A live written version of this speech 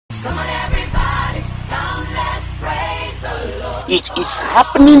It is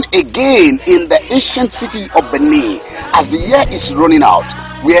happening again in the ancient city of Benin as the year is running out.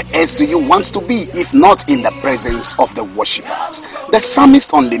 Where else do you want to be if not in the presence of the worshippers? The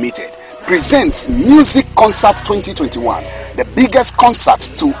Psalmist Unlimited presents Music Concert 2021, the biggest concert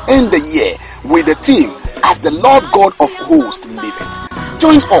to end the year with the theme As the Lord God of Hosts Liveth.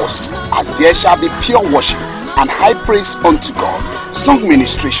 Join us as there shall be pure worship and high praise unto God, song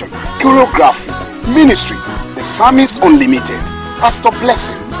ministration, choreography, ministry, the Psalmist Unlimited, Pastor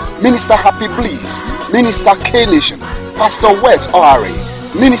Blessing, Minister Happy Bliss, Minister K Nation, Pastor Wet Ore,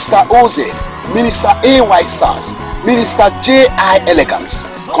 Minister OZ, Minister AY Sars, Minister J.I. Elegance,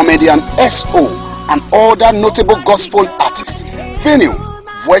 Comedian S.O., and other notable gospel artists. Venue,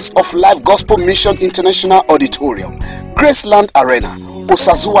 Voice of Life Gospel Mission International Auditorium, Graceland Arena,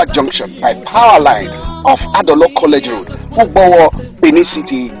 Osazua Junction by Power Line off Adolo College Road, Ugbowo, Benin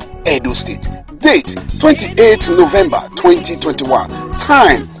City, Edo State. Date 28 November 2021.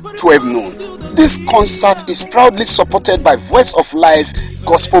 Time 12 noon. This concert is proudly supported by Voice of Life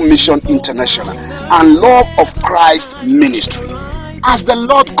Gospel Mission International and Love of Christ Ministry. As the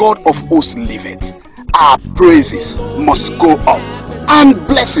Lord God of Hosts liveth, our praises must go up and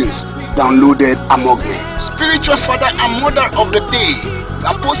blessings downloaded among me. Spiritual father and mother of the day,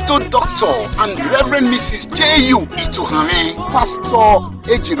 Apostle Doctor and Reverend Mrs. J.U. Ituhame, Pastor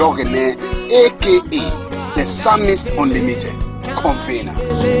Ejirogene, aka the Psalmist Unlimited,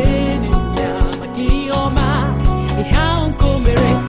 convener.